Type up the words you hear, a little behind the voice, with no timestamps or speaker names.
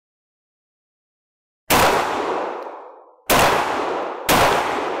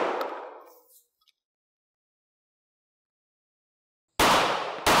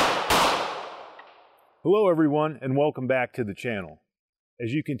Hello everyone and welcome back to the channel.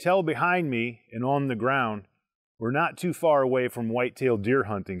 As you can tell behind me and on the ground, we're not too far away from whitetail deer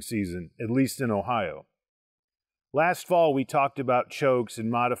hunting season, at least in Ohio. Last fall we talked about chokes and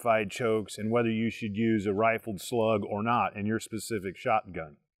modified chokes and whether you should use a rifled slug or not in your specific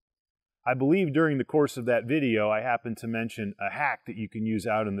shotgun. I believe during the course of that video I happened to mention a hack that you can use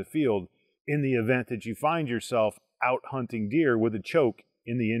out in the field in the event that you find yourself out hunting deer with a choke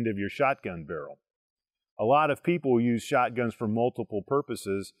in the end of your shotgun barrel. A lot of people use shotguns for multiple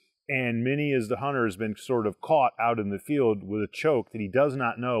purposes, and many as the hunter has been sort of caught out in the field with a choke that he does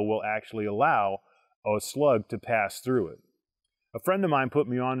not know will actually allow a slug to pass through it. A friend of mine put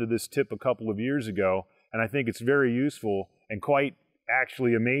me onto this tip a couple of years ago, and I think it's very useful and quite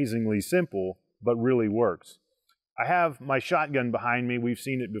actually amazingly simple, but really works. I have my shotgun behind me. We've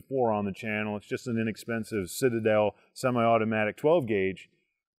seen it before on the channel. It's just an inexpensive Citadel semi-automatic 12 gauge.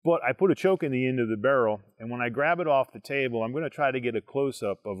 But I put a choke in the end of the barrel, and when I grab it off the table, I'm going to try to get a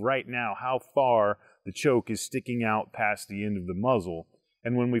close-up of right now how far the choke is sticking out past the end of the muzzle.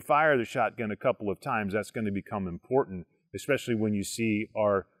 And when we fire the shotgun a couple of times, that's going to become important, especially when you see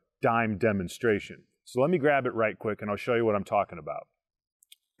our dime demonstration. So let me grab it right quick, and I'll show you what I'm talking about.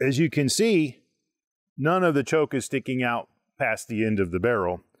 As you can see, none of the choke is sticking out past the end of the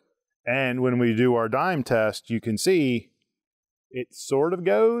barrel. And when we do our dime test, you can see it sort of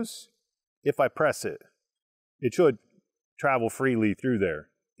goes. If I press it, it should travel freely through there.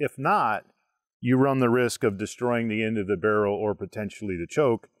 If not, you run the risk of destroying the end of the barrel or potentially the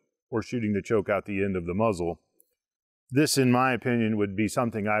choke, or shooting the choke out the end of the muzzle. This, in my opinion, would be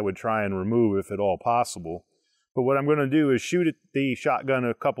something I would try and remove if at all possible. But what I'm going to do is shoot at the shotgun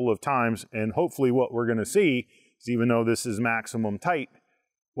a couple of times, and hopefully what we're going to see is, even though this is maximum tight,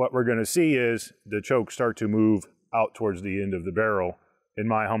 what we're going to see is the choke start to move out towards the end of the barrel. In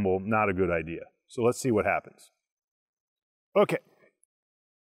my humble, not a good idea. So let's see what happens. Okay,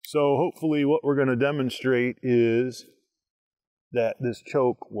 so hopefully what we're going to demonstrate is that this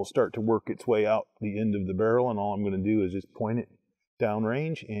choke will start to work its way out the end of the barrel, and all I'm going to do is just point it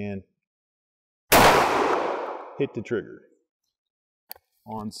downrange and hit the trigger.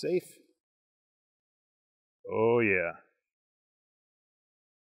 On safe. Oh yeah.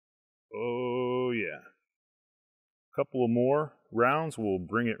 Oh yeah. Couple of more rounds will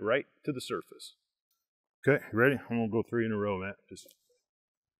bring it right to the surface. Okay, ready? I'm gonna go 3 in a row, Matt. Just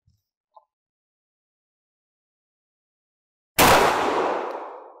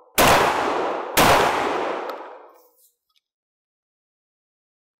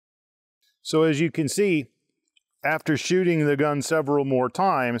so as you can see, after shooting the gun several more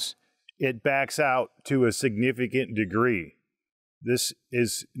times, it backs out to a significant degree. This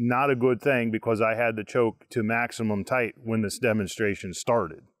is not a good thing because I had the choke to maximum tight when this demonstration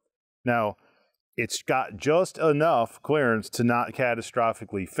started. Now, it's got just enough clearance to not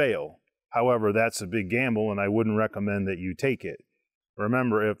catastrophically fail. However, that's a big gamble and I wouldn't recommend that you take it.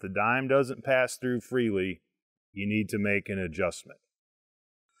 Remember, if the dime doesn't pass through freely, you need to make an adjustment.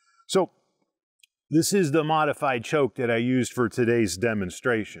 So, this is the modified choke that I used for today's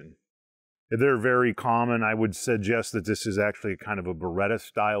demonstration. They're very common. I would suggest that this is actually kind of a Beretta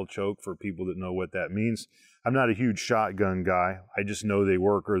style choke for people that know what that means. I'm not a huge shotgun guy. I just know they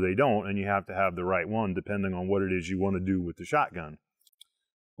work or they don't, and you have to have the right one depending on what it is you want to do with the shotgun.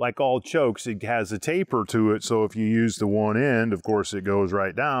 Like all chokes, it has a taper to it, so if you use the one end, of course it goes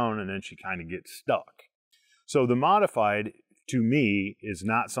right down and then she kind of gets stuck. So the modified, to me, is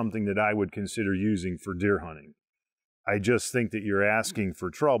not something that I would consider using for deer hunting. I just think that you're asking for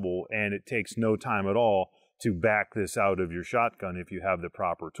trouble, and it takes no time at all to back this out of your shotgun if you have the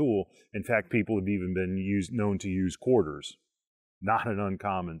proper tool. In fact, people have even been known to use quarters. Not an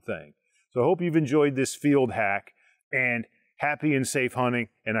uncommon thing. So I hope you've enjoyed this field hack, and happy and safe hunting,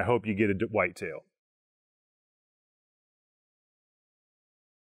 and I hope you get a whitetail.